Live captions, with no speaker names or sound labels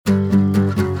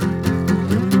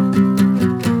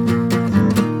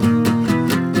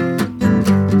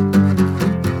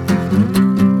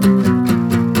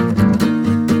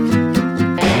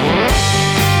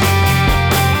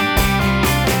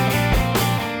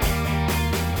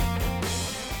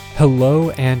Hello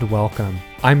and welcome.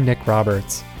 I'm Nick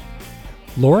Roberts.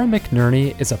 Laura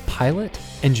McNerney is a pilot,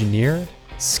 engineer,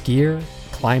 skier,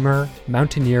 climber,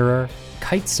 mountaineerer,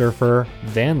 kite surfer,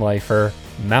 van lifer,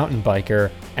 mountain biker,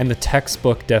 and the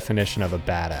textbook definition of a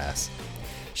badass.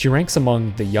 She ranks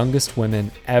among the youngest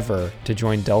women ever to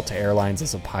join Delta Airlines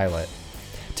as a pilot.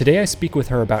 Today I speak with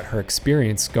her about her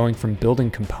experience going from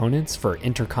building components for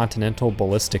intercontinental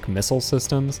ballistic missile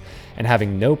systems and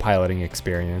having no piloting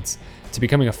experience to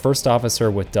becoming a first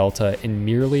officer with Delta in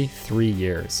merely 3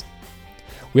 years.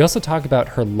 We also talk about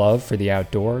her love for the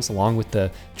outdoors along with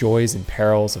the joys and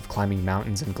perils of climbing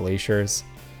mountains and glaciers.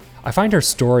 I find her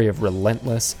story of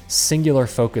relentless, singular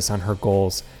focus on her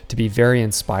goals to be very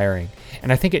inspiring,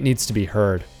 and I think it needs to be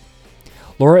heard.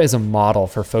 Laura is a model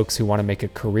for folks who want to make a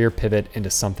career pivot into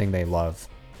something they love.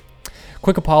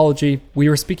 Quick apology, we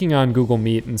were speaking on Google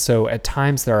Meet, and so at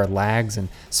times there are lags and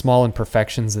small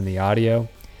imperfections in the audio.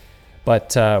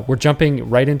 But we're jumping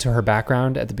right into her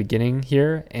background at the beginning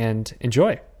here, and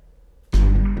enjoy.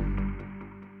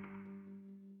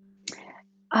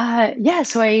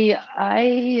 So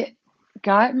I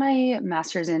got my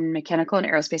master's in mechanical and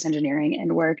aerospace engineering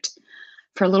and worked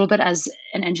for a little bit as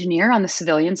an engineer on the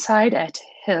civilian side at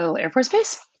Hill Air Force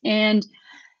Base. And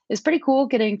it's pretty cool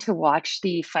getting to watch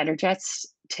the fighter jets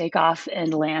take off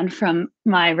and land from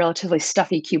my relatively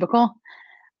stuffy cubicle.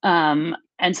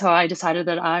 And so I decided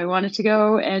that I wanted to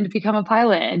go and become a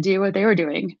pilot and do what they were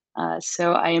doing.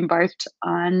 So I embarked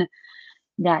on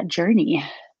that journey.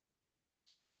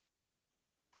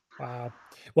 Wow.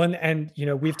 Well, and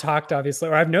we've talked obviously,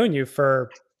 or I've known you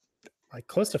for like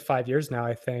close to 5 years now,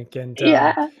 I think. And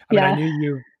Yeah, I yeah, knew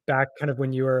you back kind of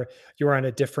when you were on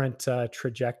a different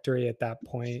trajectory at that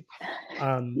point.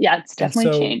 Um, yeah, it's and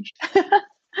definitely so changed.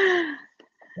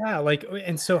 yeah,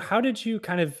 and so how did you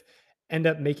kind of end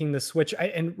up making the switch?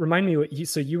 And remind me what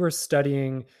you were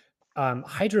studying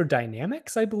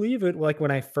hydrodynamics, I believe, like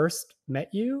when I first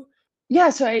met you. Yeah,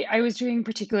 so I was doing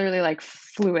particularly like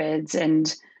fluids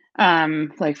and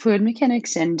like fluid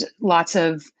mechanics and lots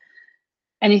of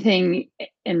anything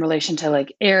in relation to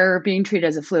like air being treated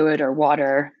as a fluid or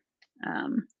water.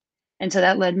 Um, and so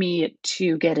that led me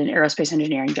to get an aerospace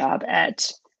engineering job at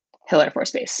Hill Air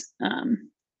Force Base.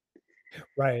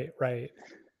 Right, right.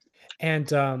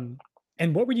 And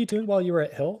what were you doing while you were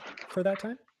at Hill for that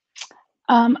time?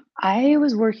 I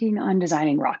was working on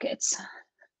designing rockets,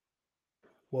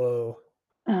 Whoa.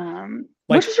 which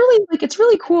Like was really like it's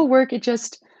really cool work. It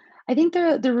just I think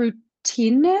the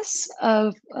routineness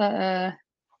of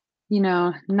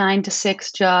 9 to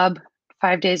 6 job,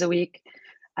 5 days a week,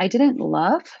 I didn't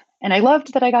love. And I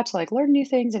loved that I got to like learn new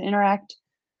things and interact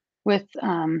with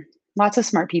lots of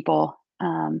smart people.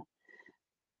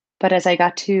 But as I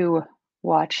got to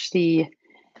watch the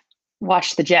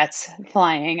watch the jets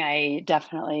flying, I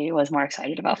definitely was more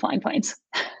excited about flying planes.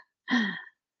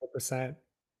 100%.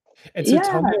 And so Yeah.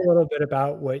 tell me a little bit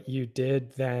about what you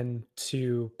did then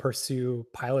to pursue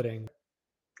piloting.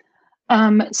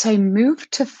 So I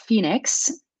moved to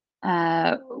Phoenix,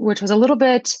 which was a little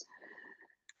bit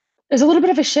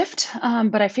of a shift,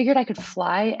 but I figured I could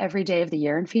fly every day of the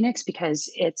year in Phoenix because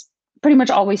it's pretty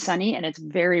much always sunny and it's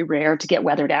very rare to get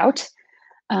weathered out.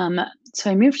 Um,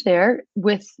 so I moved there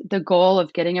with the goal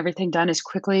of getting everything done as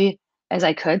quickly as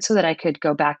I could so that I could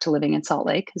go back to living in Salt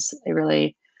Lake because I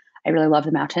really love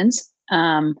the mountains.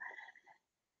 And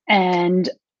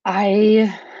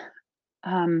I,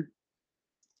 um,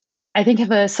 I think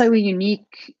have a slightly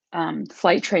unique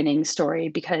flight training story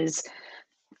because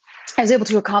I was able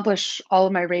to accomplish all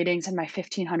of my ratings and my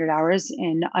 1,500 hours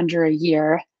in under a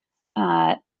year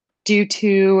uh, due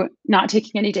to not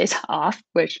taking any days off,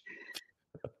 which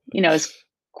is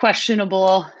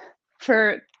questionable.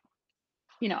 For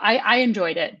I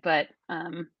enjoyed it, but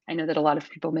I know that a lot of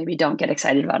people maybe don't get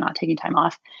excited about not taking time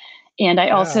off. And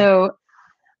Yeah.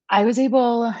 I was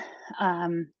able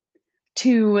um,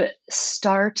 to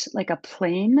start like a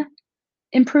plane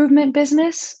improvement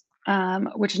business,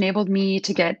 which enabled me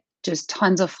to get just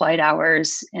tons of flight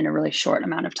hours in a really short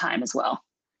amount of time as well.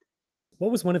 What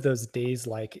was one of those days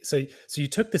like? So you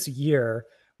took this year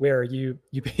where you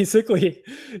basically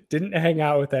didn't hang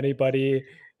out with anybody,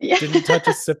 Yeah. didn't touch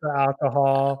a sip of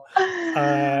alcohol.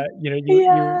 You know,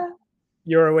 Yeah.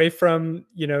 you're away from,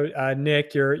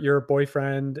 Nick, your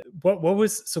boyfriend. What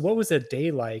was a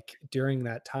day like during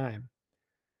that time?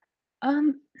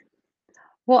 Um,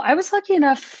 well, I was lucky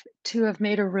enough to have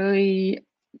made a really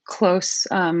close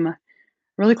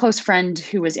friend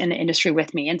who was in the industry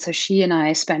with me. And so she and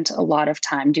I spent a lot of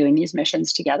time doing these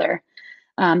missions together.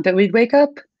 But we'd wake up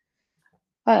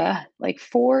like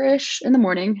 4-ish in the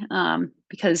morning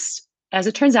because as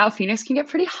it turns out, Phoenix can get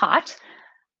pretty hot.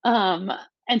 Um,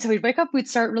 and so we'd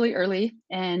start really early,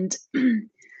 and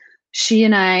she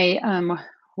and I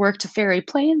worked to ferry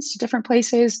planes to different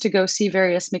places to go see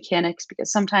various mechanics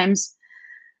because sometimes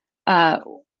uh,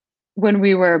 when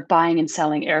we were buying and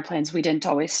selling airplanes, we didn't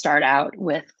always start out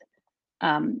with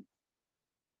um,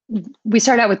 we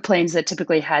started out with planes that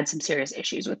typically had some serious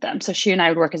issues with them. So she and I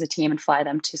would work as a team and fly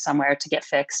them to somewhere to get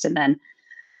fixed, and then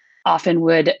often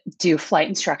would do flight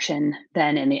instruction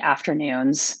then in the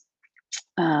afternoons.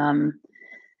 Um,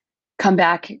 Come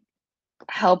back,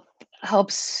 help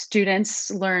students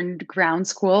learn ground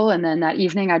school, and then that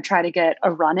evening I'd try to get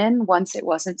a run in once it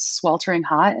wasn't sweltering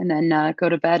hot, and then go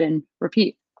to bed and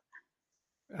repeat.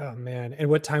 Oh man.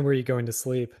 And what time were you going to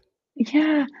sleep?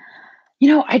 Yeah,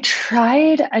 I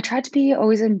tried to be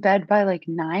always in bed by like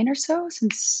 9 or so,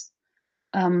 since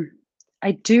um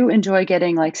I do enjoy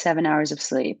getting like 7 hours of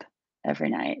sleep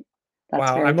every night. That's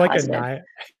Wow, very I'm like a positive. 9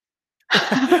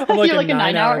 I'm like You're a like a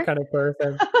 9-hour 9 hour. kind of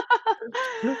person.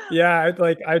 Yeah,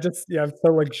 yeah, I'm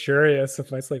so luxurious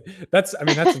with my sleep. I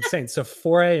mean, that's insane. So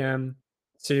 4 AM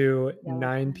to Yeah, like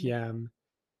 9 PM,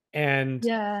 and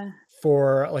yeah.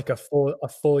 for like a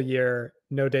full year,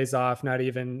 no days off, not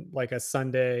even like a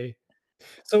Sunday.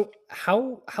 So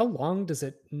how long does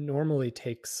it normally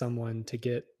take someone to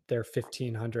get their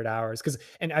 1,500 hours? Because,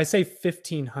 and I say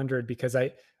 1,500 because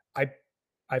I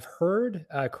I've heard,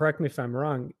 correct me if I'm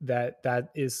wrong, that that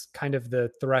is kind of the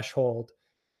threshold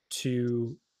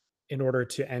to in order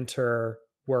to enter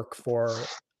work for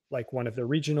like one of the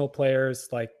regional players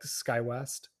like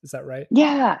SkyWest. Is that right?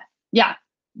 Yeah. Yeah,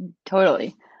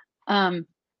 totally. Um,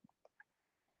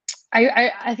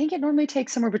 I think it normally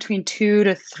takes somewhere between 2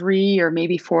 to 3 or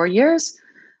maybe 4 years,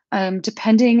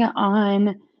 depending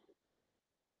on,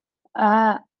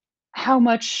 uh, how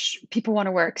much people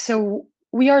wanna work. So,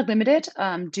 we are limited,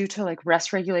 due to, like,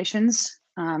 rest regulations,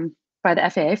 by the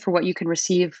FAA for what you can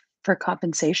receive for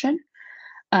compensation,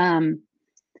 um,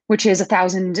 which is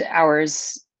 1,000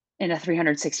 hours in a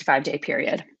 365-day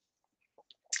period.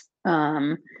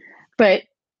 Um, but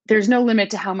there's no limit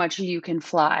to how much you can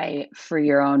fly for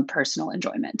your own personal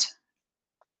enjoyment.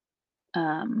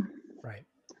 Um, Right.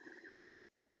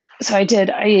 so I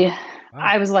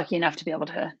Wow. was lucky enough to be able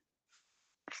to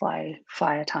fly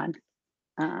a ton.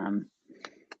 Um,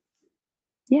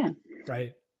 yeah.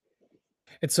 Right.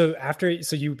 And so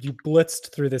you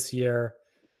blitzed through this year,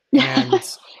 and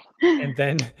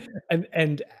then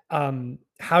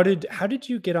how did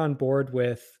you get on board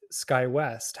with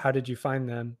SkyWest? How did you find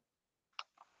them?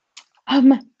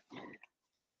 um,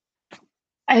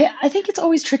 I think it's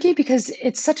always tricky because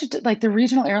it's such a like the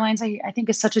regional airlines I think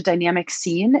is such a dynamic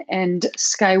scene, and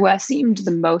SkyWest seemed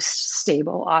the most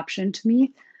stable option to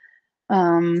me.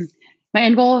 Um, my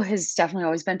end goal has definitely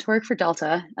always been to work for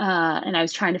Delta, and I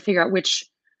was trying to figure out which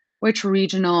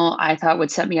regional I thought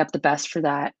would set me up the best for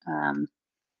that.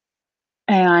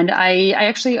 And I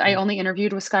Yeah. only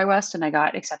interviewed with SkyWest, and I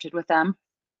got accepted with them.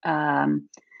 Um,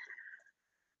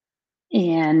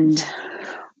 and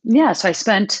yeah, so I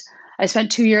spent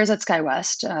 2 years at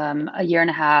SkyWest, a year and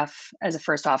a half as a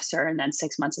first officer, and then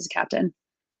 6 months as a captain.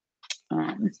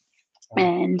 Um, Wow.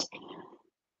 and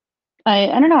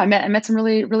I don't know. I met some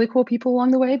really cool people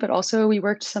along the way, but also we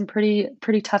worked some pretty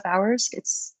tough hours.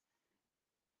 It's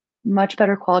much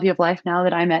better quality of life now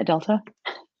that I'm at Delta.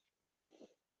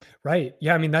 Right.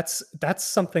 Yeah, I mean, that's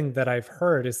something that I've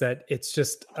heard, is that it's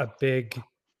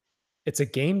a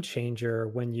game changer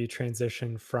when you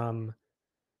transition from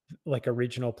like a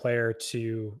regional player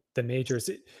to the majors.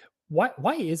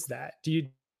 Why is that? Do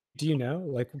you know?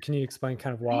 Like, can you explain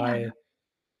kind of why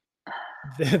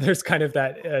Man, there's kind of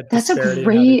that that's a disparity in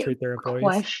how they great treat their employees?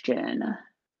 question.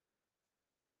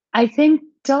 I think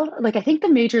Delta, like I think the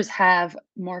majors have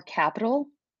more capital,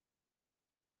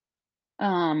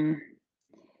 um,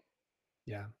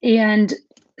 Yeah. and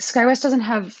SkyWest doesn't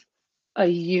have a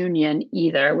union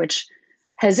either, which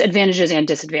has advantages and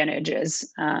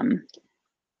disadvantages.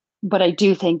 But I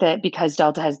do think that because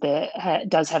Delta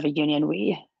does have a union,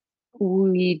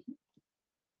 we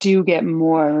do get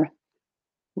more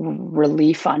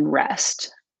relief on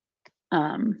rest.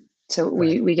 So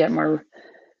Right. we get more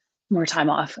time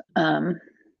off. For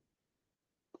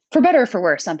better or for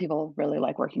worse, some people really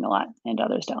like working a lot and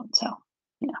others don't. So,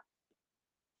 you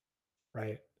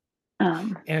Right.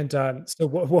 know, And so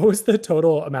what was the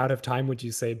total amount of time, would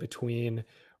you say, between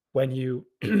when you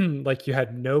like you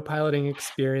had no piloting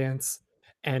experience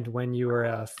and when you were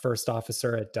a first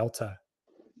officer at Delta?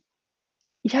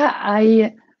 yeah,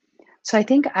 I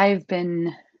think I've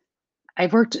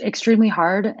worked extremely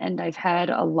hard and I've had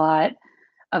a lot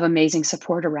of amazing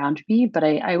support around me, but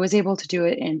I was able to do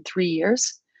it in 3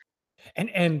 years.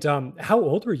 And how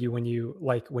old were you when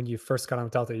you first got on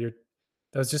with Delta?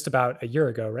 That was just about a year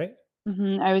ago, right?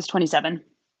 I was 27.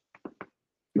 Yeah.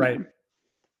 Right.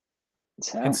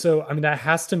 And So so, I mean, that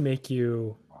has to make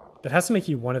you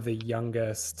one of the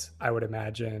youngest, I would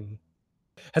imagine.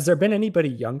 Has there been anybody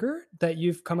younger that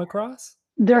you've come across?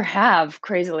 there have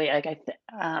crazily, like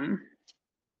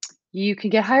you can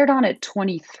get hired on at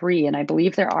 23, and I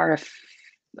believe there are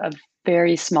a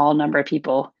very small number of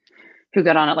people who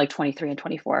got on at like 23 and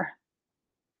 24.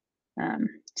 Um,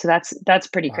 so that's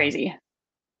pretty Wow. crazy.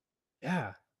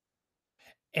 Yeah.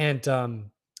 And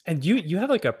you have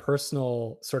like a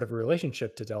personal sort of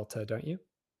relationship to Delta, don't you?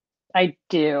 I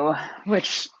do,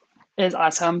 which is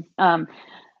awesome.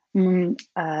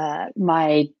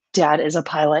 My dad is a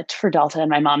pilot for Delta, and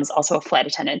my mom is also a flight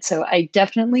attendant. So I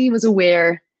definitely was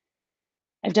aware.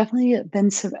 I've definitely been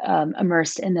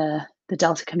immersed in the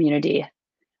Delta community,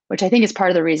 which I think is part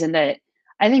of the reason that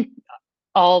I think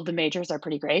all the majors are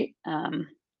pretty great.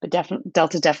 But definitely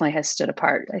Delta definitely has stood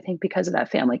apart. I think because of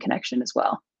that family connection as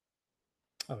well.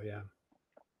 Oh yeah.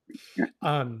 Yeah.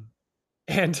 Um,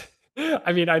 and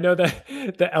I mean, I know that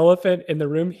the elephant in the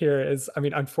room here is, I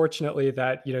mean, unfortunately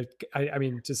that, I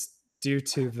mean, just due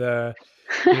to the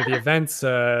events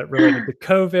related to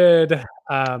COVID,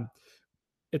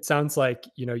 it sounds like,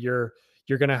 you're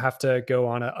gonna have to go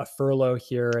on a furlough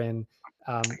here in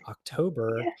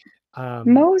October.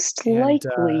 Most And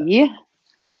likely.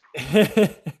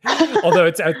 although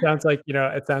it sounds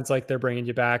like they're bringing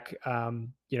you back,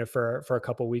 for a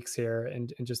couple weeks here in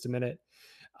just a minute.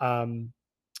 Um,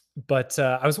 but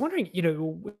I was wondering,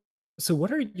 so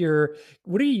what are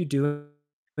you doing,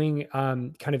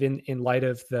 kind of in light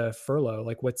of the furlough?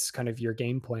 Like, what's kind of your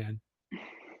game plan?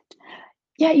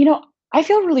 Yeah, I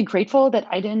feel really grateful that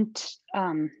I didn't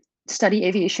study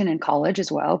aviation in college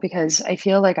as well, because I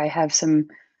feel like I have some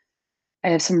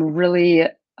really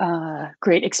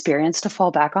great experience to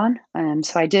fall back on.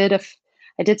 So I did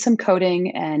some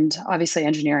coding and obviously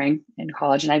engineering in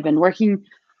college, and I've been working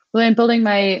really on building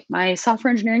my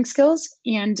software engineering skills.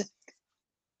 And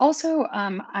also,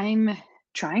 I'm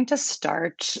trying to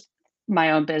start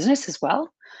my own business as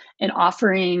well, and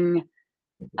offering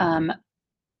um,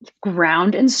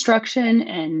 ground instruction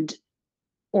and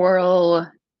oral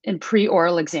and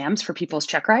pre-oral exams for people's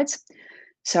check rides.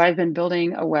 So I've been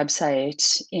building a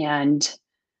website and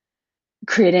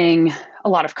creating a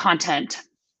lot of content,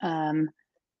 um,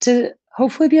 to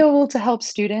hopefully be able to help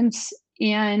students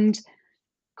and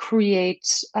create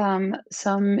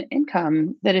some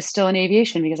income that is still in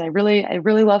aviation, because I really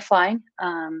love flying,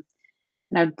 and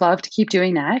I'd love to keep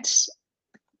doing that.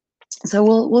 So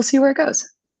we'll see where it goes.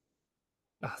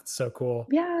 Oh, it's so cool.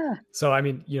 Yeah, So, I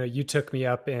mean, you took me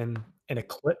up in an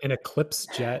Eclipse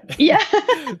jet yeah,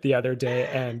 the other day,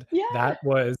 and yeah. that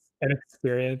was an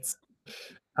experience.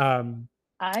 Um,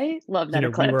 I love that we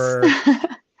eclipse. were,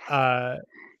 uh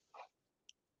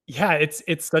yeah, it's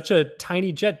such a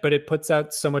tiny jet, but it puts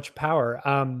out so much power.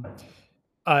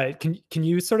 Can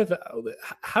you sort of,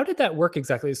 how did that work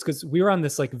exactly? It's because we were on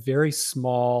this, like, very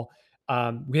small,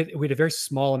 we had a very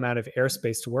small amount of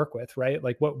airspace to work with, right?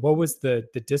 Like, what was the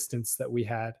distance that we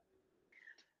had?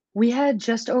 We had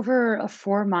just over um, a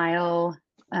 4 mile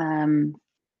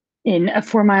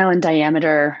in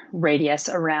diameter radius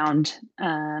around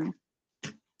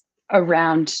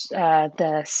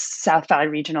the South Valley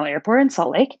Regional Airport in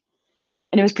Salt Lake.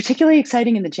 And it was particularly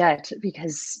exciting in the jet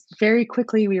because very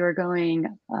quickly we were going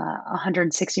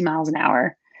 160 miles an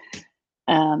hour,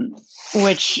 um,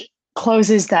 which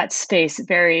closes that space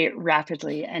very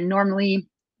rapidly. And normally,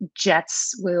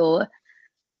 jets will,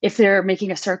 if they're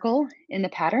making a circle in the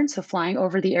pattern, so flying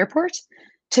over the airport,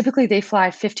 typically they fly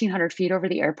 1,500 feet over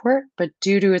the airport. But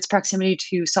due to its proximity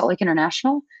to Salt Lake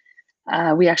International,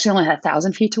 we actually only had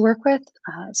 1,000 feet to work with.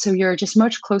 So you're just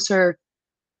much closer.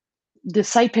 The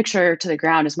sight picture to the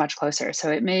ground is much closer.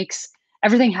 So it makes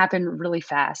everything happen really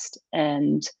fast.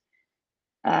 And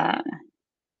uh,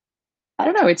 I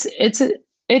don't know,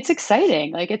 it's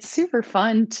exciting. Like, it's super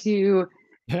fun to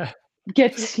Yeah.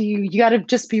 you got to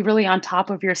just be really on top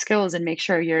of your skills and make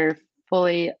sure you're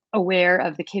fully aware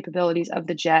of the capabilities of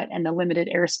the jet and the limited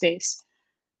airspace,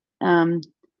 um,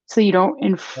 so you don't Right.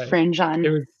 infringe It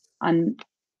was on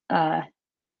uh,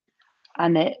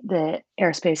 on the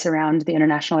airspace around the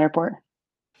international airport.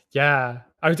 Yeah.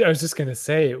 I was just gonna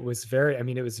say it was very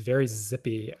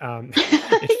zippy. It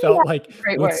Yeah, felt like,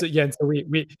 great well, word. so yeah, and so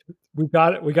we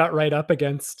got right up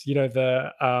against,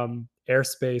 the,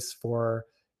 airspace for,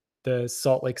 the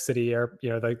Salt Lake City air,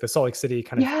 like the Salt Lake City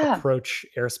kind of Yeah. approach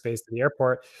airspace to the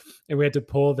airport, and we had to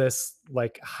pull this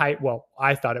like high. Well,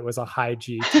 I thought it was a high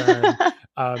G turn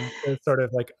to sort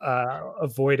of like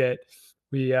avoid it.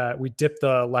 We dipped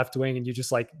the left wing, and you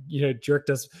just like jerked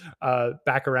us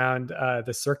back around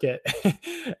the circuit,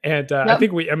 and I Yep.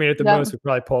 think I mean, at the Yep. most we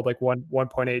probably pulled like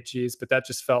 1.8 Gs, but that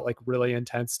just felt like really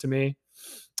intense to me.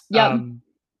 Yep. Um,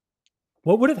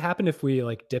 what would have happened if we,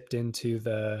 like, dipped into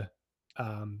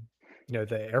um,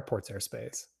 the airport's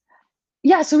airspace?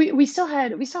 Yeah, so we still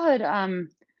had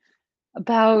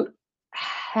about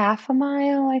half a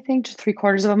mile, I think, to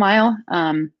three-quarters of a mile,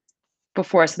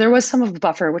 before. So there was some of the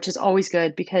buffer, which is always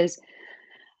good because,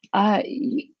 uh,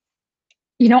 y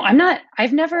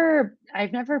I've never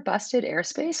busted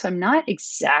airspace, so I'm not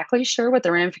exactly sure what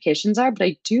the ramifications are, but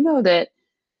I do know that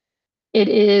it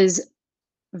is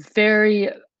very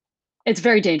it's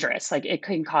very dangerous. Like, it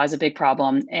can cause a big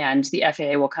problem, and the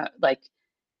FAA will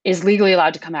is legally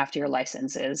allowed to come after your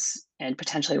licenses and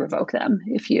potentially revoke them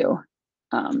if you,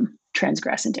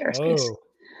 transgress into airspace. Whoa,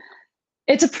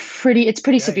 It's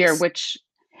pretty severe, yikes. which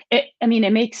I mean,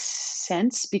 it makes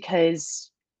sense because,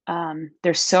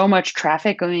 there's so much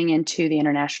traffic going into the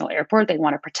international airport. They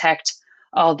wanna protect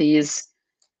all these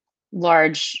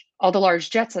all the large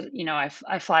jets that,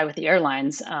 I fly with the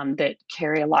airlines, that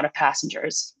carry a lot of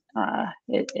passengers.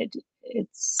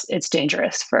 It's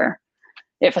dangerous for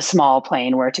if a small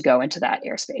plane were to go into that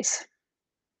airspace.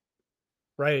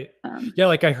 Right. Um, Yeah,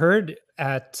 like, I heard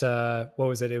at, what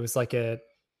was it? It was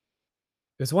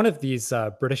one of these,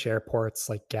 British airports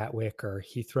like Gatwick or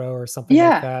Heathrow or something like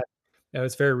yeah, that. It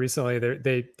was very recently,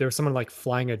 there was someone, like,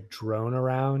 flying a drone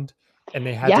around, and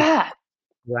they had to yeah,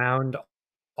 ground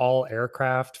all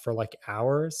aircraft for, like,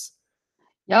 hours.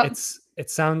 yep. It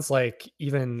sounds like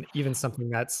even something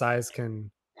that size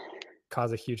can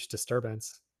cause a huge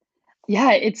disturbance.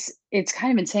 Yeah, it's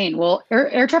kind of insane. Well,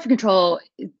 air traffic control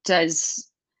does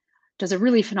does a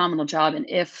really phenomenal job, and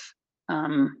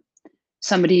um,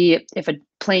 if a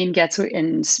plane gets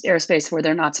in airspace where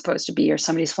they're not supposed to be, or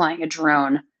somebody's flying a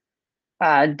drone,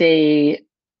 they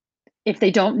if they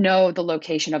don't know the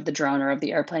location of the drone or of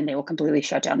the airplane, they will completely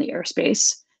shut down the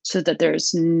airspace so that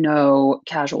there's no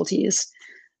casualties.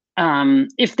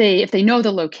 If they know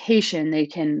the location, they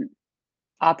can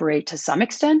operate to some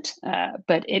extent,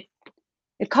 but it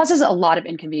causes a lot of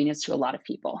inconvenience to a lot of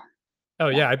people. Oh,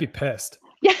 Yeah. yeah, I'd be pissed.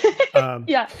 Yeah. Um,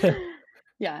 Yeah.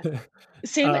 Yeah.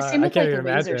 Same I with, can't like, even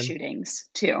the laser imagine. shootings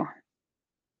too.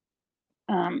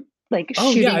 Like, Oh,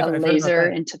 yeah, shooting a I've heard about laser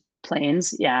that. into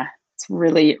planes. Yeah. It's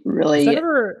really, Has that really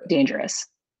ever dangerous.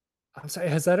 I'm sorry,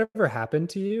 has that ever happened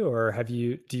to you, or do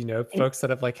you know It folks that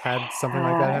have, like, had something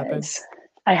like that happen? has.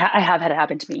 I have had it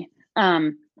happen to me.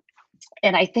 Um,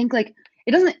 and I think, like,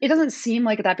 it doesn't seem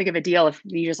like that big of a deal if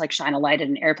you just, like, shine a light at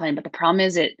an airplane, but the problem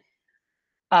is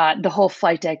the whole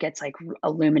flight deck gets, like,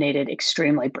 illuminated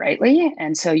extremely brightly,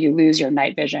 and so you lose your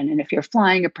night vision, and if you're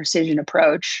flying a precision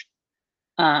approach,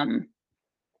 um,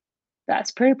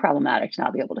 that's pretty problematic to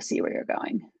not be able to see where you're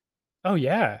going. Oh,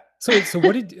 yeah. So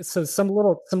some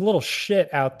little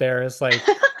shit out there is, like,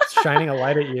 shining a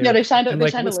light at Yeah, you, they and, they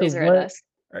like, shined a so laser at what us.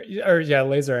 or yeah,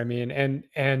 laser, I mean,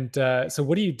 and so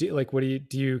what do you do? Like, do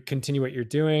you continue what you're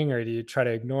doing, or do you try to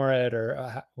ignore it,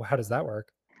 or, how does that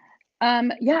work?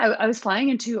 Yeah, I was flying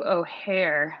into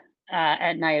O'Hare,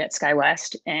 at night at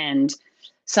SkyWest, and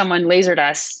someone lasered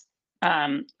us.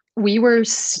 We were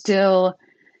still,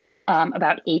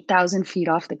 about 8,000 feet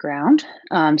off the ground,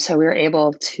 so we were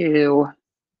able to,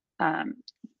 um,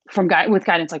 with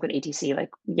guidance, like with ATC, like,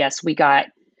 yes, we got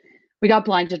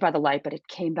blinded by the light, but it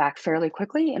came back fairly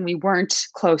quickly, and we weren't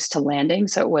close to landing,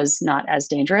 so it was not as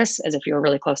dangerous as if you were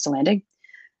really close to landing.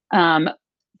 Um,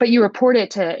 but you report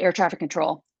it to air traffic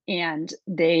control, and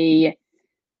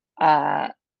uh,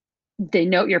 they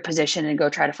note your position and go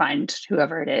try to find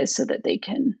whoever it is so that they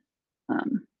can,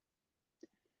 um,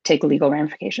 take legal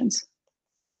ramifications.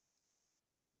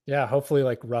 Yeah, hopefully,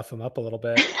 like, rough them up a little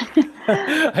bit.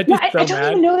 I'd Yeah, be I so don't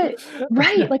even mad. know that.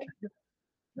 Right, like,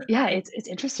 yeah, it's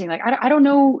interesting. Like, I don't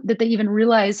know that they even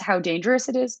realize how dangerous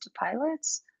it is to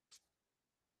pilots.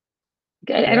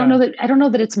 Yeah. I don't know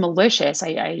that it's malicious.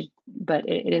 But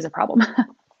it is a problem.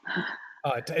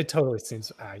 It totally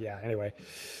seems yeah, anyway.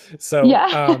 So,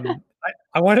 Yeah.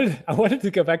 I wanted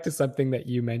to go back to something that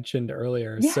you mentioned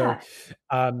earlier. So,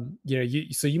 Yeah.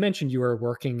 you mentioned you were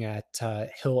working at,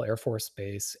 Hill Air Force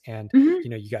Base, and,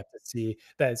 Mhm. you got to see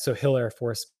that. So Hill Air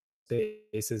Force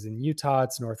Base is in Utah,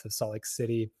 it's north of Salt Lake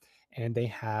City, and they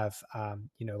have,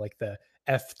 like the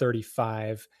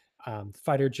F-35,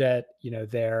 fighter jet,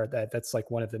 there, that's, like,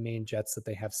 one of the main jets that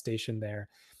they have stationed there.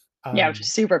 Yeah, which is Um,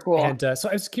 super cool. so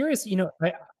I was curious,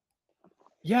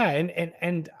 Yeah,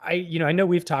 and I, I know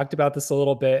we've talked about this a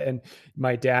little bit, and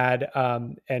my dad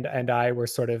and I were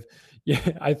sort of, yeah,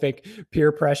 I think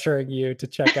peer pressuring you to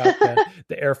check out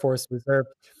the Air Force Reserve.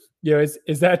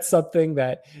 Is that something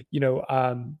that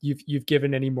you've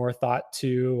given any more thought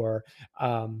to, or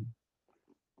um,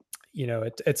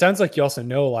 it sounds like you also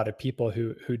know a lot of people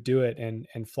who do it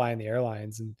and fly in the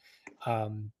airlines, and I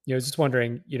was just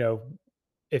wondering,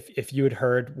 if you had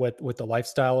heard what the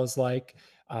lifestyle is like,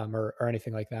 or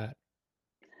anything like that.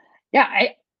 Yeah,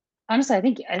 I honestly,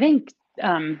 I think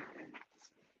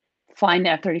flying the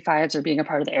F-35s or being a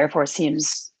part of the Air Force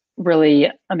seems really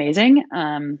amazing.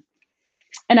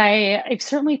 And I've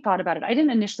certainly thought about it. I didn't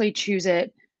initially choose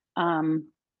it. Um,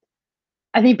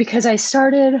 I think because I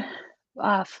started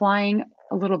flying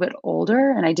a little bit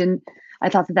older, and I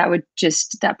thought that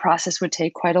that process would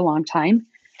take quite a long time.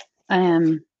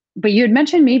 Um, but you had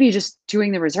mentioned maybe just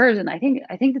doing the reserves, and I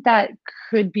think that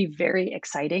could be very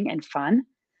exciting and fun.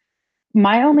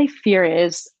 My only fear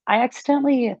is I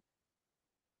accidentally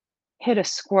hit a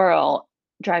squirrel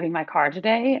driving my car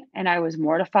today, and I was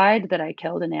mortified that I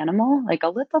killed an animal, like a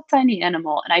little tiny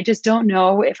animal, and I just don't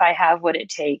know if I have what it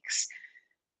takes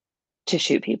to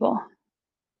shoot people.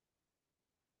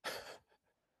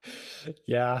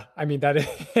 Yeah, I mean that is,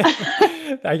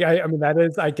 I mean that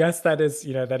is, I guess that is,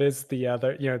 that is the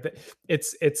other,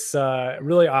 it's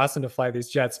really awesome to fly these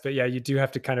jets, but yeah, you do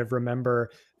have to kind of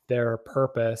remember their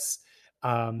purpose.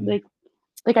 Um, Like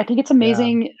like, I think it's yeah,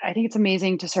 amazing I think it's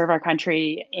amazing to serve our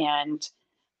country, and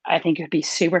I think it'd be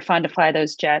super fun to fly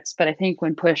those jets, but I think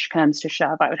when push comes to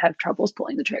shove, I would have troubles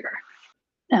pulling the trigger.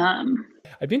 Um,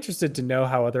 I'd be interested to know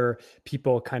how other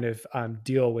people kind of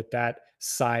deal with that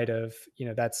side of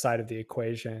the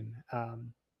equation. I I'll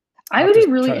have would to be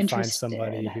try really to find interested.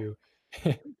 somebody who's,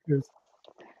 who's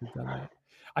done that.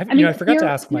 I mean, I forgot to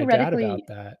ask my dad theoretically about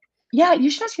that. yeah, you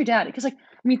should ask your dad because, like,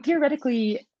 I mean,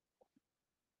 theoretically,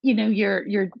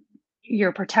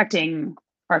 you're protecting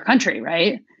our country,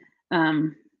 right?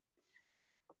 Um,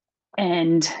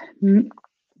 and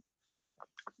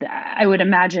I would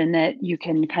imagine that you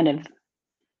can kind of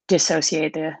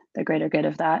dissociate the greater good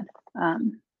of that.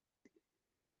 Um,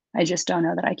 I just don't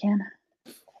know that I can.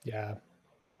 Yeah.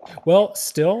 Well,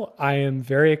 still, I am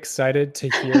very excited to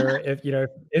hear if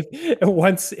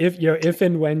once if if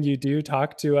and when you do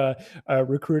talk to a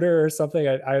recruiter or something.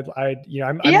 I'm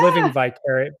living Yeah.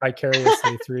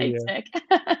 vicariously through Thanks, you.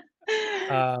 Nick.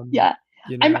 Um, Yeah.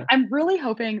 you I'm know, I'm really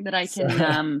hoping that I so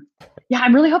can yeah,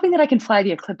 I'm really hoping that I can fly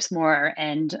the Eclipse more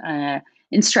and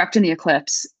instruct in the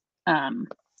Eclipse. Um,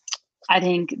 I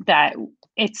think that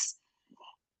it's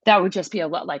that would just be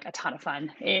like a ton of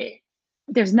fun.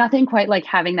 There's nothing quite like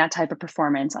having that type of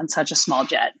performance on such a small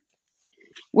jet,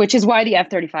 which is why the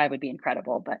F-35 would be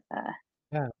incredible. But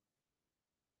yeah,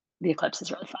 the Eclipse is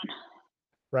really fun.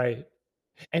 right.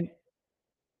 And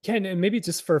Ken, and maybe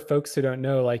just for folks who don't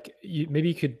know, like maybe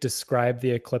you could describe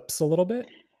the eclipse a little bit.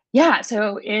 Yeah,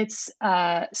 so it's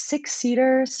a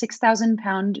six-seater, 6,000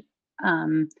 pound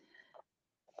um,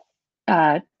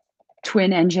 uh,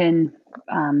 twin engine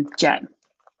jet,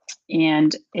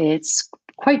 and it's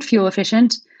quite fuel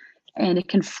efficient, and it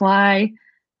can fly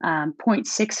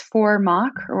 0.64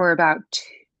 Mach, or about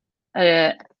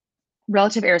a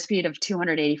relative airspeed of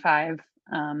 285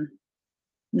 um,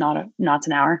 knots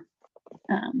an hour.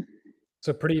 Um,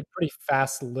 So pretty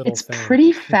fast little it's thing.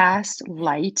 pretty fast,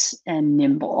 light, and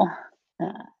nimble.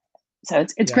 Uh, so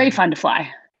it's Yeah. great fun to fly.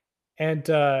 And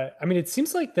I mean, it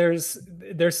seems like there's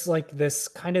like this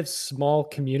kind of small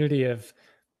community of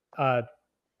uh,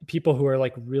 people who are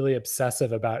like really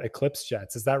obsessive about eclipse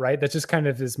jets. Is that right? That just kind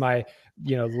of is my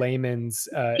layman's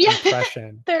Yeah,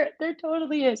 impression. there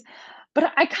totally is.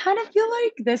 But I kind of feel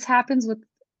like this happens with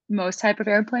most type of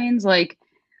airplanes. Like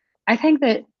I think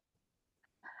that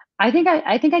I think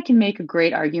I can make a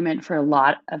great argument for a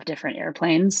lot of different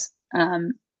airplanes.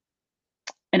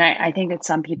 And I think that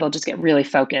some people just get really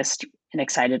focused and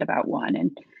excited about one.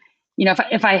 And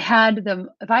if I had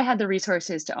the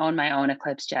resources to own my own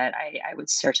Eclipse jet, I would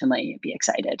certainly be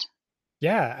excited.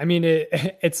 Yeah, I mean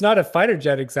it's not a fighter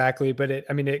jet exactly, but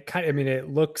I mean it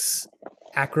looks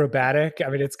acrobatic. I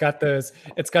mean it's got the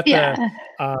Yeah,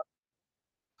 uh,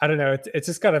 I don't know, it's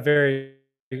just got a very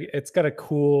it's got a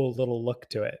cool little look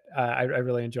to it. I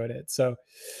really enjoyed it. it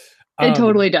Um,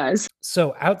 totally does.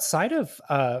 so outside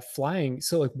of flying,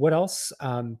 so like what else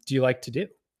do you like to do?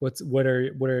 What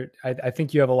are I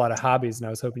think you have a lot of hobbies, and I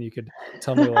was hoping you could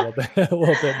tell me a little bit a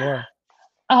little bit more.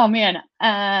 Oh man,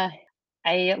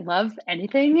 I love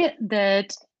anything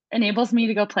that enables me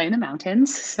to go play in the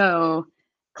mountains. So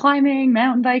climbing,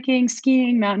 mountain biking,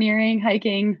 skiing, mountaineering,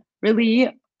 hiking,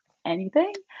 really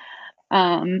anything.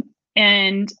 Um,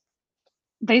 And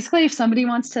basically, if somebody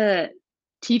wants to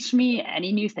teach me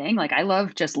any new thing, like I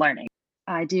love just learning.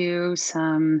 I do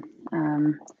some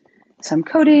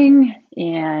coding,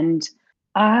 and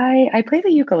I play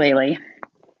the ukulele,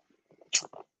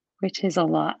 which is a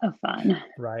lot of fun.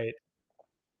 Right.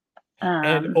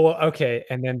 And Um, oh, okay,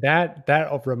 and then that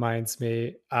reminds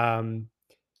me,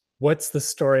 what's the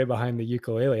story behind the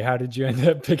ukulele? How did you end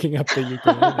up picking up the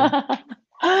ukulele?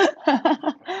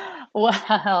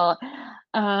 well,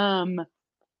 um,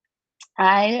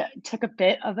 I took a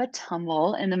bit of a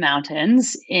tumble in the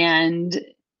mountains, and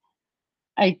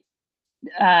I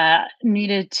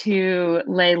needed to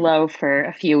lay low for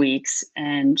a few weeks,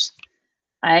 and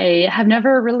I have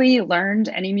never really learned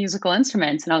any musical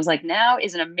instruments. And I was like, now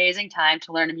is an amazing time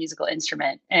to learn a musical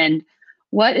instrument. And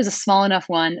what is a small enough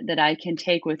one that I can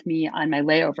take with me on my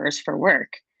layovers for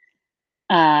work?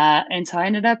 And so I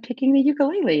ended up picking the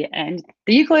ukulele. And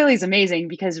the ukulele is amazing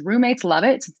because roommates love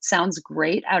it. It sounds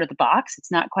great out of the box. It's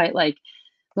not quite like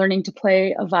learning to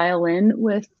play a violin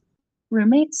with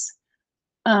roommates.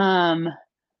 Um,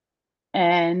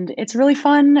 and it's really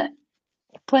fun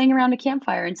playing around a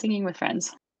campfire and singing with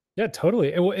friends. Yeah,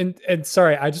 totally. And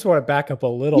sorry, I just wanna back up a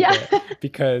little Yeah. bit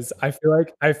because I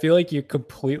feel like you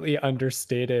completely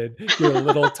understated your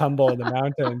little tumble in the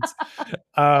mountains.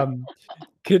 Um,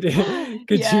 could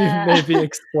could you Yeah. maybe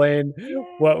explain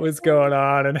what Yeah. was going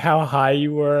on and how high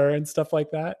you were and stuff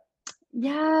like that?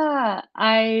 Yeah.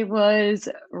 I was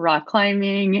rock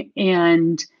climbing,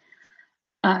 and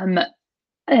um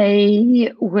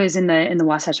I was in the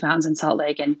Wasatch Mountains in Salt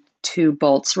Lake, and two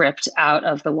bolts ripped out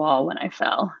of the wall when I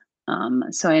fell.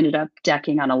 So I ended up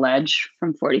decking on a ledge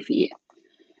from 40 feet,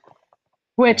 Yeah.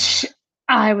 which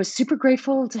I was super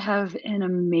grateful to have an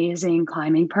amazing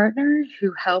climbing partner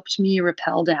who helped me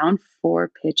rappel down 4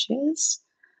 pitches.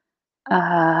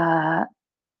 Uh,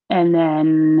 and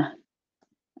then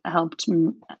helped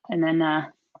m- and then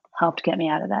helped get me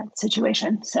out of that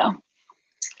situation. So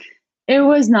it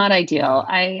was not ideal.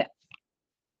 Wow.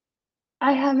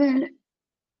 I haven't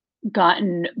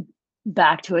gotten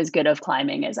back to as good of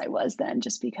climbing as I was then,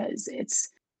 just because it's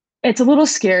a little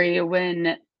scary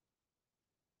when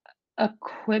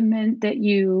equipment that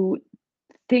you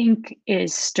think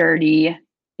is sturdy,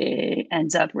 it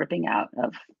ends up ripping out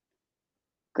of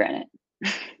granite.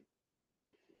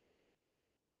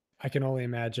 I can only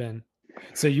imagine.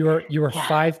 So you were Yeah.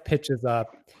 5 pitches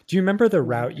up. Do you remember the Mhm.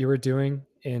 route you were doing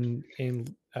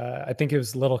I think it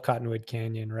was Little Cottonwood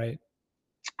Canyon, right?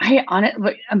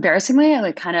 But embarrassingly, I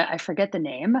like kind of I forget the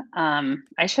name.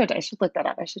 I should look that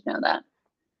up. I should know that.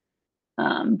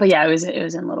 But yeah, it was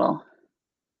in Little,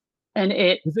 and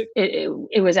Was it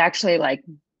it was actually like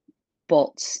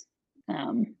bolts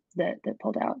that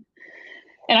pulled out.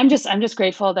 And I'm just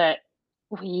grateful that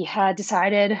we had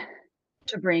decided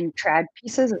to bring trad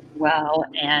pieces as well,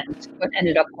 and what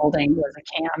ended up holding was a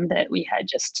cam that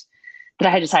I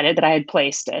had decided that I had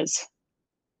placed as,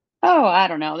 "Oh, I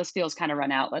don't know, this feels kinda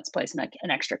run out, let's place an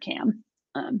extra cam."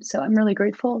 So I'm really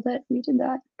grateful that we did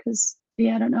that, because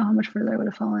yeah, I don't know how much further I would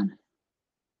have fallen.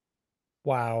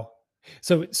 Wow.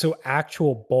 So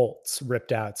actual bolts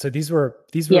ripped out. So these were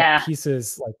Yeah.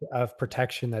 pieces, like, of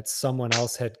protection that someone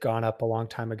else had gone up a long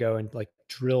time ago and, like,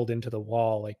 drilled into the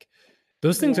wall, like,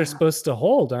 those things are Yeah. supposed to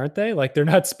hold, aren't they? Like, they're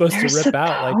not supposed They're to rip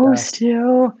out supposed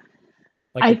to.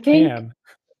 like I a think cam.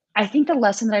 I think the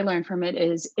lesson that I learned from it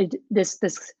is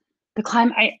the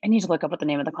climb. I need to look up what the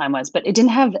name of the climb was, but it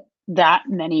didn't have that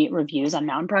many reviews on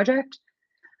Mountain Project.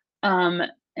 Um,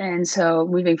 and so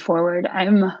moving forward,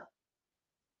 I'm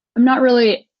not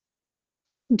really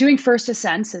doing first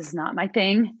ascents is not my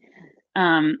thing.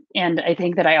 And I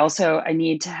think that I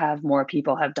need to have more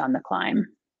people have done the climb,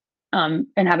 and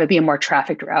have it be a more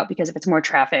trafficked route, because if it's more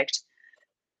trafficked,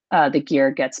 the gear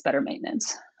gets better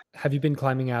maintenance. Have you been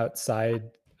climbing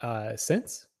outside,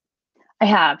 since? I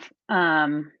have,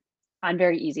 on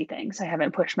very easy things. I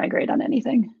haven't pushed my grade on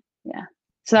anything. Yeah.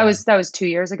 So that Yeah. was 2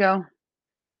 years ago.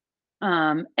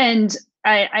 And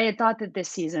I had thought that this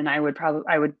season I would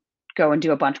go and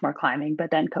do a bunch more climbing,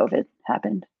 but then COVID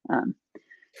happened.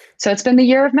 So it's been the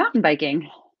year of mountain biking.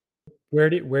 Where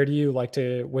do you like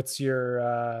to what's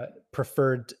your,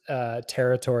 preferred,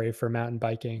 territory for mountain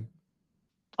biking?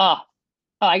 Oh,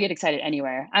 oh, I get excited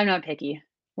anywhere. I'm not picky.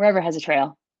 Wherever has a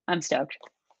trail, I'm stoked.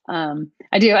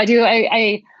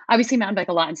 I obviously mountain bike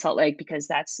a lot in Salt Lake because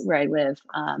that's where I live.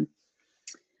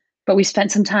 But we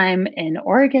spent some time in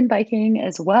Oregon biking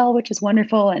as well, which is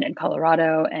wonderful, and in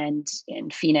Colorado, and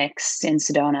in Phoenix, in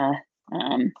Sedona.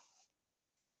 Um,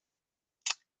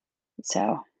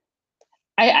 so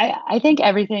I think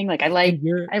everything, like And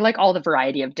you're I like all the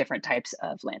variety of different types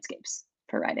of landscapes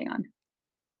for riding on.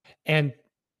 And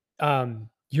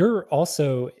you're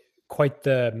also quite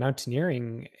the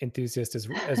mountaineering enthusiast as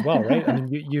well, right? I mean,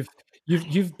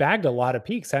 you've bagged a lot of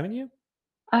peaks, haven't you?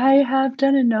 I have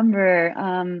done a number.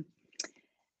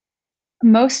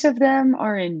 Most of them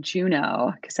are in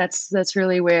Juneau because that's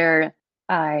really where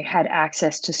I had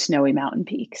access to snowy mountain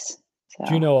peaks. So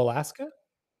Juneau, Alaska?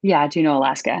 yeah, Juneau,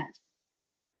 Alaska.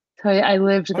 So I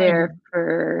lived Oh, there and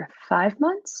for 5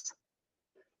 months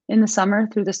in the summer,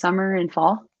 through the summer and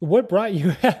fall. what brought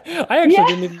you I actually Yeah,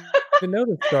 didn't even know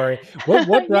this story.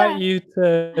 What brought yeah. you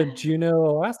to Juneau,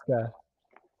 Alaska?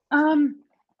 Um,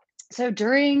 so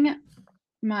during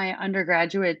my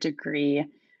undergraduate degree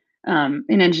in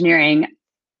engineering,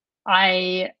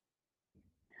 I've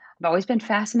always been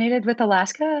fascinated with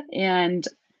Alaska, and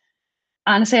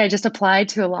honestly, I just applied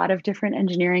to a lot of different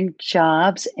engineering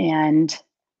jobs and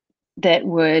that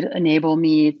would enable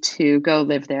me to go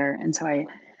live there. And so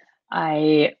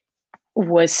I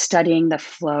was studying the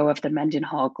flow of the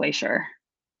Mendenhall Glacier,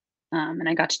 and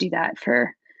I got to do that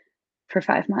for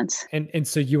 5 months. And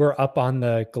so you were up on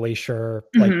the glacier,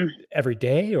 like, Mhm. every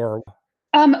day or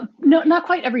No, not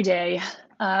quite every day.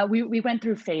 We went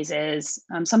through phases.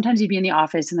 Sometimes you'd be in the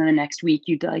office, and then the next week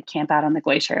you'd like camp out on the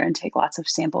glacier and take lots of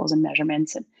samples and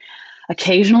measurements. And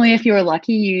occasionally, if you were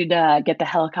lucky, you'd get the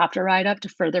helicopter ride up to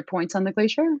further points on the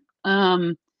glacier.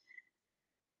 Um,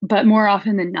 but more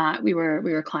often than not, we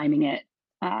were climbing it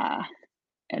uh,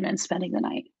 and then spending the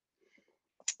night.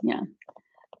 Yeah,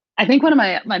 I think one of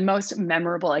my most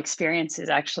memorable experiences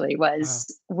actually wow.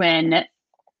 was when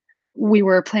we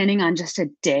were planning on just a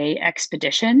day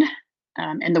expedition,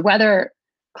 and the weather,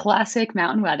 classic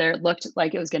mountain weather, looked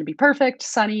like it was going to be perfect,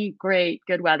 sunny, great,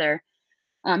 good weather.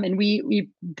 And we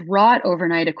brought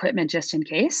overnight equipment just in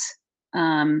case,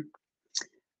 um,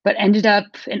 but ended up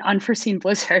an unforeseen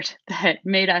blizzard that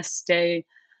made us stay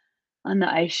on the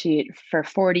ice sheet for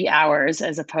 40 hours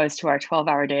as opposed to our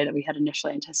 12-hour day that we had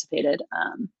initially anticipated.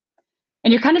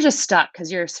 And you're kind of just stuck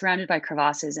because you're surrounded by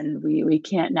crevasses, and we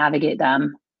can't navigate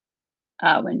them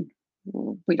when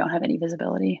we don't have any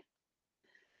visibility.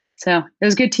 So it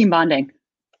was good team bonding.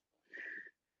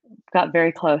 Got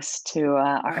very close to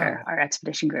Wow. our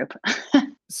expedition group.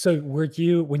 So were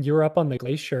you when you were up on the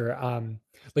glacier,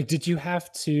 like, did you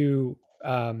have to,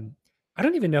 I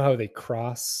don't even know how they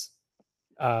cross,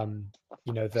 um,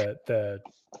 the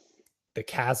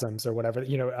chasms or whatever,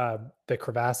 the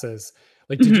crevasses.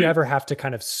 Like, did you Mhm. ever have to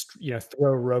kind of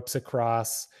throw ropes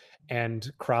across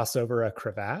and cross over a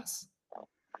crevasse?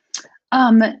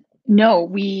 Um, no,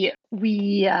 we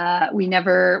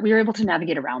never we were able to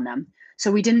navigate around them.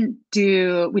 So we didn't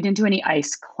do any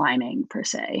ice climbing per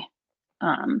se.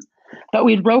 Um, but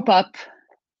we'd rope up,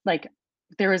 like,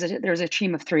 there was a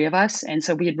team of three of us, and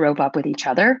so we'd rope up with each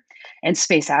other and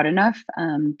space out enough,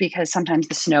 because sometimes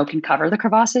the snow can cover the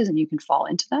crevasses and you can fall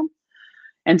into them.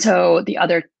 And so the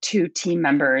other two team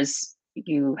members,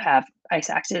 you have ice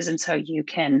axes, and so you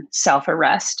can self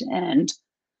arrest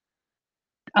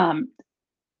um,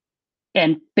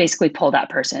 and basically pull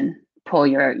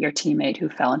your teammate who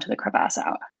fell into the crevasse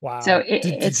out. So Wow. Did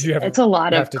it's a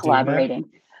lot have of to do that? collaborating.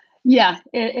 Yeah,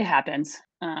 it happens.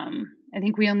 I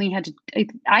think we only had to.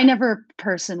 I never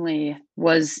personally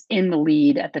was in the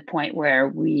lead at the point where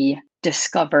we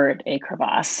discovered a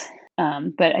crevasse,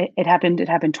 but it happened. It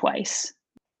happened twice.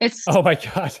 It's Oh my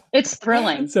god. it's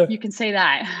thrilling. So You can say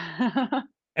that.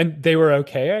 and they were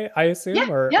okay, I Yeah,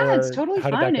 assume, yeah, it's or totally how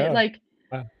did fine. that It go? like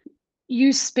Wow.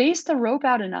 you space the rope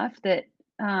out enough that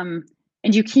um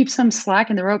and you keep some slack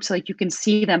in the rope so like you can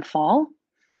see them fall.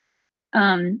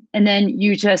 And then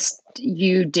you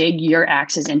dig your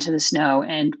axes into the snow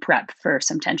and prep for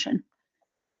some tension.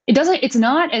 It's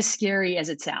not as scary as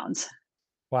it sounds.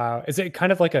 Wow. Is it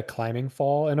kind of like a climbing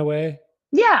fall in a way?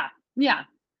 Yeah, yeah.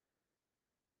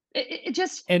 It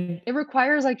just And it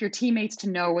requires like your teammates to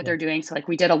know what yeah. they're doing. So like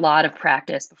we did a lot of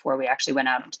practice before we actually went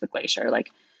out into the glacier. Like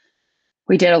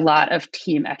we did a lot of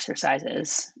team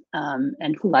exercises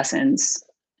and lessons,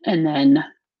 and then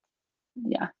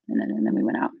yeah, and then we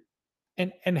went out.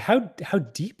 And how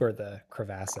deep are the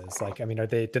crevasses? Like, I mean,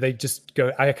 do they just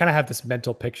go I kinda have this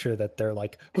mental picture that they're,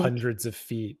 like, They hundreds of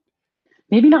feet.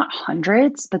 maybe not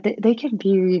hundreds, but they could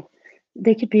be,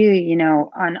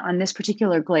 on this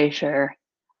particular glacier.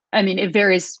 I mean, it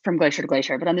varies from glacier to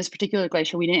glacier, but on this particular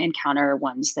glacier, we didn't encounter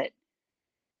ones that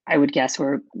I would guess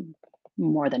were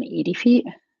more than 80 feet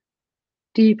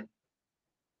deep.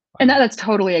 And Wow. that's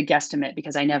totally a guesstimate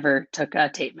because I never took a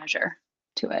tape measure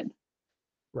to it.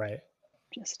 Right.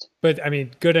 Just But, I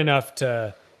mean, good enough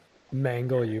to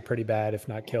mangle you pretty bad, if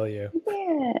not kill you.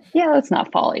 yeah, yeah. Let's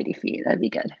not fall 80 feet. That'd be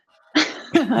good.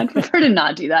 I'd prefer to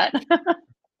not do that.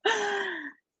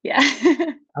 Yeah.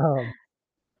 Um,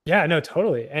 yeah, no,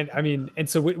 totally. And I mean, and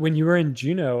so when you were in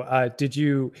Juneau, did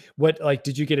you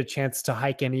get a chance to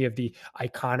hike any of the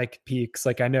iconic peaks?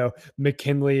 Like I know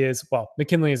McKinley is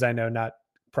I know not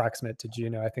proximate to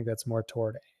Juneau. I think that's more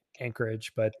toward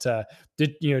Anchorage, but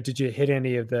did you hit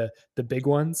any of the big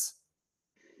ones?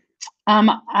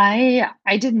 I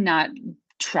did not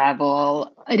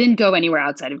travel. I didn't go anywhere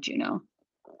outside of Juneau.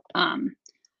 Um,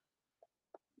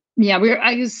 yeah,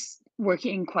 I was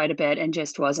working quite a bit and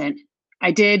just wasn't.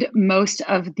 I did most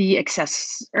of the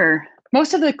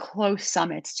close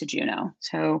summits to Juneau.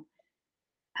 So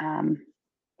um,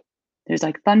 there's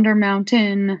like Thunder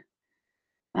Mountain,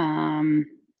 um,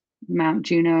 Mount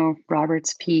Juneau,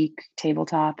 Roberts Peak,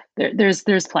 Tabletop. There's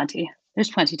plenty. There's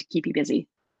plenty to keep you busy.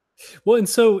 Well, and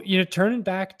so, turning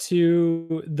back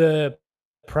to the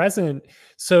present,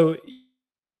 so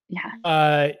Yeah,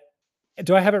 uh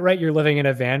do I have it right? You're living in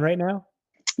a van right now?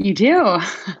 you do.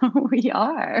 We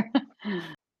are.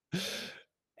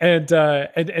 And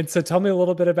so tell me a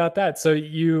little bit about that. So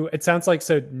it sounds like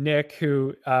so Nick,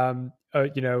 who I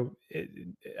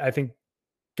think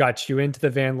got you into the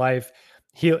van life,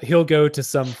 he'll go to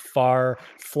some far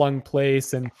flung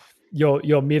place and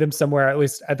you'll meet him somewhere. At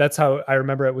least that's how I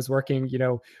remember it was working.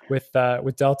 With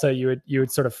Delta, you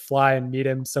would sort of fly and meet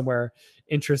him somewhere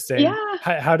interesting. Yeah.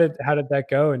 How did that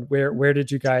go? And where did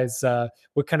you guys?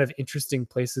 What kind of interesting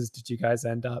places did you guys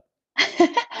end up?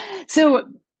 So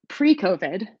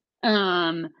pre-COVID,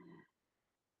 um,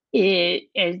 it,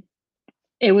 it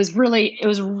it was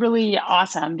really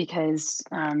awesome because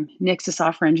Nick's a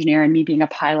software engineer and me being a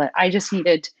pilot, I just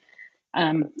needed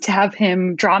to have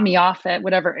him drop me off at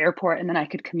whatever airport, and then I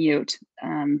could commute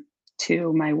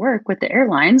to my work with the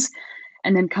airlines,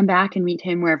 and then come back and meet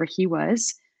him wherever he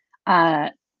was. Uh,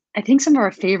 I think some of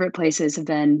our favorite places have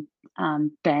been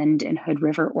Bend and Hood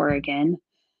River, Oregon,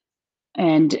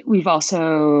 and we've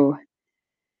also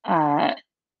uh,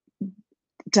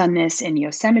 done this in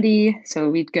Yosemite. So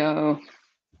we'd go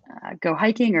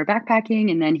hiking or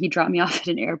backpacking, and then he'd drop me off at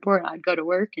an airport. I'd go to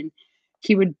work, and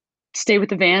he would stay with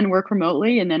the van, work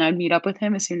remotely, and then I'd meet up with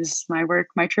him as soon as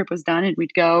my trip was done, and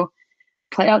we'd go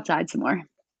play outside some more.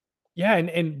 Yeah,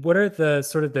 and what are the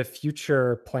sort of the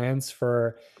future plans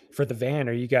for the van?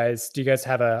 Do you guys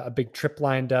have a big trip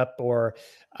lined up, or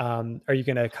are you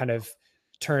going to kind of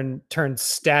turn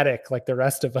static like the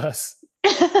rest of us?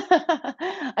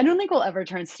 I don't think we'll ever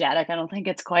turn static. I don't think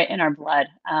it's quite in our blood.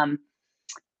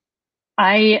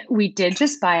 I We did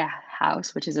just buy a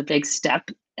house, which is a big step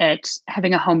at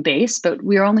having a home base, but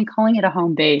we're only calling it a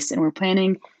home base, and we're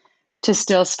planning to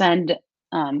still spend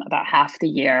about half the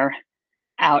year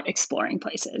out exploring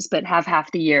places, but have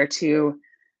half the year to,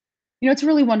 it's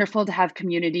really wonderful to have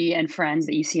community and friends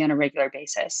that you see on a regular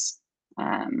basis.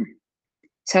 Um,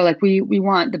 so like we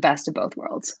want the best of both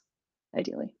worlds,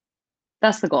 ideally.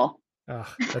 That's the goal. Oh,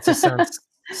 that just sounds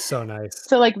so nice.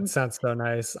 So like It sounds so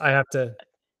nice. I have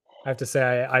to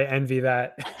say I envy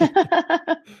that.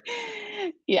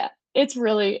 yeah, it's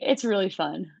really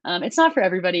fun. It's not for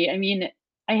everybody. I mean,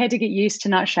 I had to get used to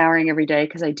not showering every day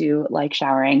because I do like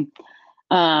showering.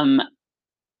 Um,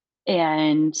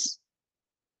 and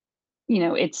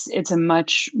it's a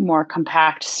much more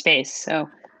compact space, so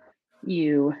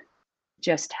you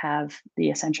just have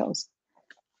the essentials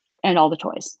and all the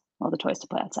toys to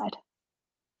play outside.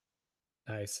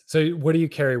 Nice. So what do you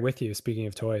carry with you, speaking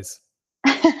of toys?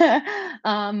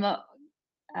 um,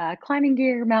 Climbing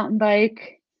gear, mountain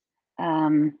bike.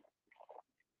 Um,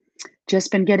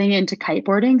 just been getting into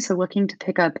kiteboarding, so looking to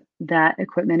pick up that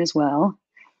equipment as well.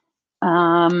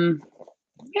 Um,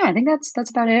 yeah, I think that's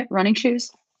about it. Running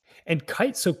shoes. And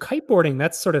kiteboarding,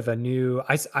 that's sort of a new.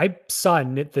 I saw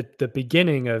the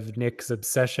beginning of Nick's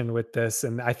obsession with this,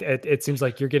 and it seems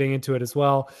like you're getting into it as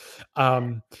well.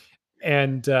 Um,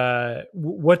 and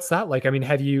what's that like? I mean,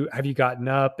 have you gotten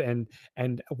up and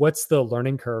what's the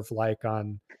learning curve like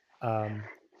um, on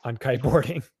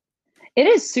kiteboarding? It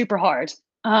is super hard.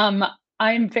 Um,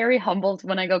 I'm very humbled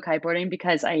when I go kiteboarding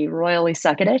because I royally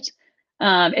suck at it.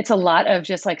 It's a lot of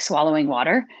just like swallowing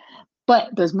water.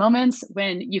 But those moments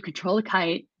when you control a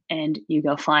kite and you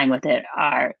go flying with it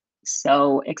are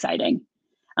so exciting.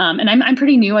 And I'm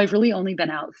pretty new. I've really only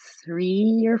been out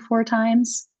 3 or 4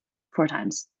 times, 4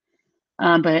 times.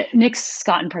 But Nick's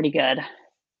gotten pretty good.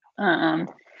 Um,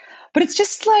 but it's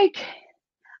just like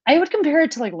I would compare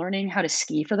it to like learning how to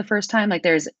ski for the first time. Like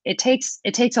it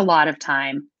takes a lot of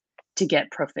time to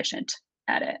get proficient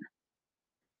at it.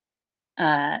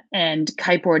 And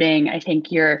kiteboarding, I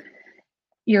think you're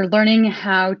learning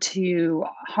how to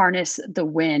harness the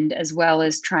wind as well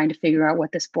as trying to figure out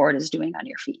what this board is doing on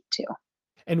your feet too.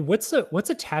 And what's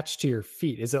attached to your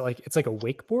feet? Is it like it's like a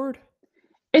wakeboard?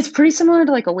 It's pretty similar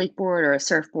to like a wakeboard or a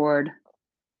surfboard.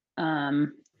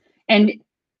 And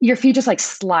your feet just like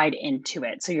slide into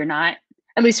it. So you're not,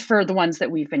 at least for the ones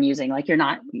that we've been using, like you're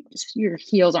not, your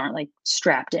heels aren't like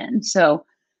strapped in. So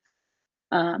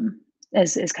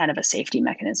as kind of a safety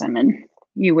mechanism. And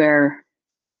you wear,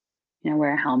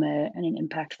 wear a helmet and an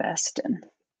impact vest. And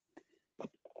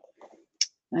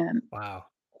Wow.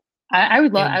 I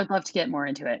would And love to get more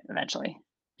into it eventually.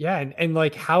 yeah, and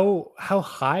like how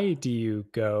high do you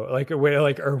go? Like where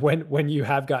like or when you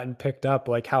have gotten picked up,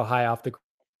 like how high off the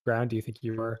ground do you think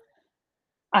you were?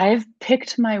 I've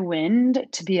picked my wind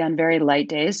to be on very light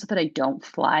days so that I don't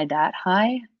fly that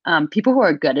high. People who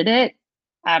are good at it,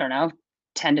 I don't know,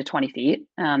 10 to 20 feet.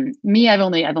 Me, I've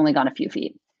only gone a few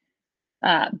feet.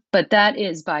 But that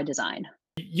is by design.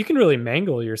 You can really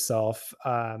mangle yourself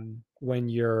when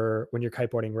you're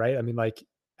kiteboarding, right? I mean, like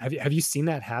have you seen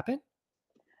that happen?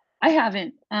 I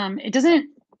haven't. It doesn't.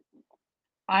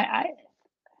 I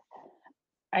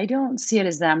I don't see it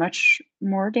as that much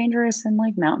more dangerous than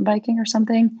like mountain biking or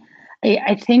something.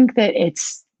 I think that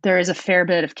there is a fair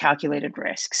bit of calculated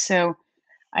risk. So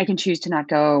I can choose to not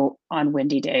go on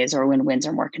windy days or when winds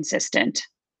are more consistent,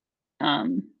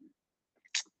 um,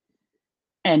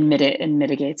 and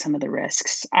mitigate some of the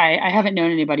risks. I haven't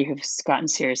known anybody who's gotten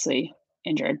seriously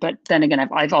injured, but then again,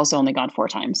 I've also only gone 4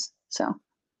 times. So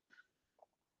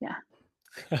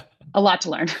yeah, a lot to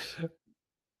learn.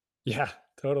 Yeah,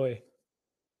 totally.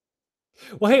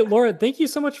 Well, hey, Laura, thank you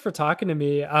so much for talking to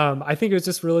me. I think it was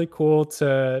just really cool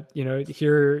to,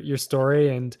 hear your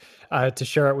story and to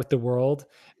share it with the world.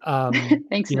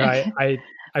 Thanks, You know, Nick.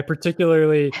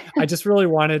 I just really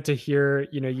wanted to hear,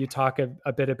 you talk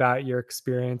a bit about your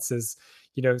experiences,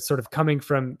 sort of coming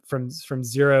from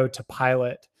zero to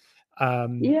pilot,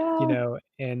 Yeah,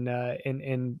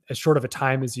 in as short of a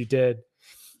time as you did.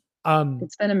 Um,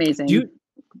 it's been do amazing. you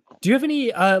do you have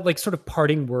any like sort of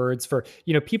parting words for,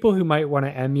 people who might want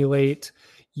to emulate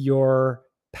your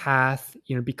path,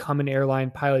 become an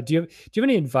airline pilot? Do you have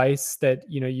any advice that,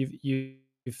 you've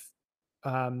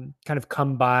kind of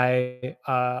come by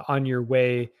on your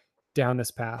way down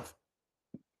this path?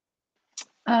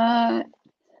 Uh,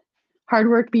 Hard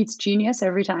work beats genius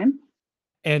every time.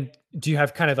 And do you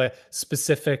have kind of a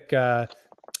specific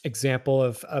example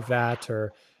of that,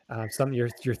 or something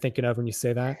you're thinking of when you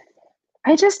say that?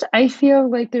 I feel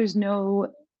like there's no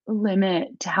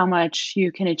limit to how much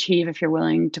you can achieve if you're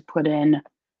willing to put in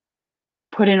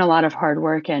a lot of hard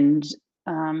work and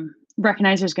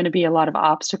recognize there's going to be a lot of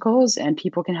obstacles and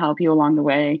people can help you along the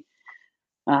way.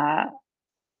 Uh,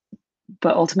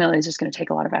 but ultimately, it's just going to take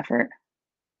a lot of effort.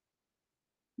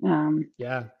 Um,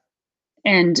 Yeah.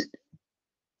 and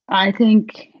I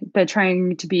think that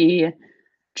trying to be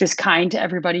just kind to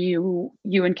everybody you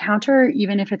encounter,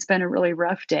 even if it's been a really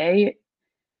rough day,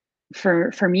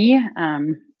 for me,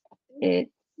 it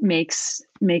makes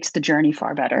the journey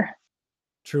far better.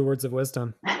 True words of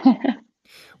wisdom.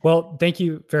 Well, thank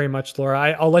you very much, Laura.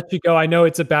 I'll let you go. I know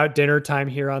it's about dinner time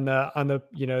here on the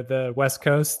the West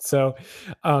Coast. So, It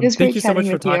was thank great you so chatting much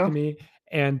for with talking you. to me.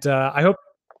 And I hope,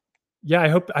 yeah, I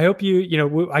hope I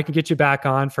can get you back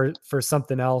on for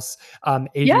something else, Yeah,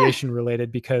 aviation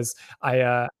related, because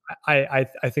I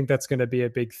think that's going to be a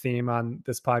big theme on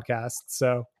this podcast.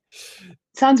 So,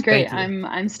 sounds great. thank you.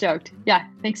 I'm stoked. Yeah,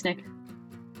 thanks, Nick.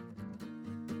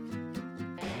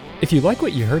 If you like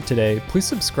what you heard today, please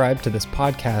subscribe to this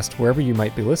podcast wherever you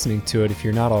might be listening to it if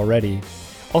you're not already.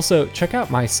 Also, check out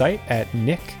my site at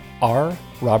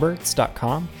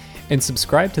nickrroberts.com and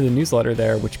subscribe to the newsletter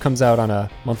there, which comes out on a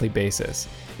monthly basis.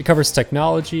 It covers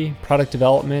technology, product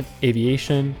development,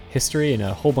 aviation, history, and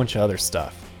a whole bunch of other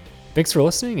stuff. Thanks for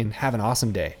listening and have an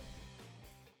awesome day.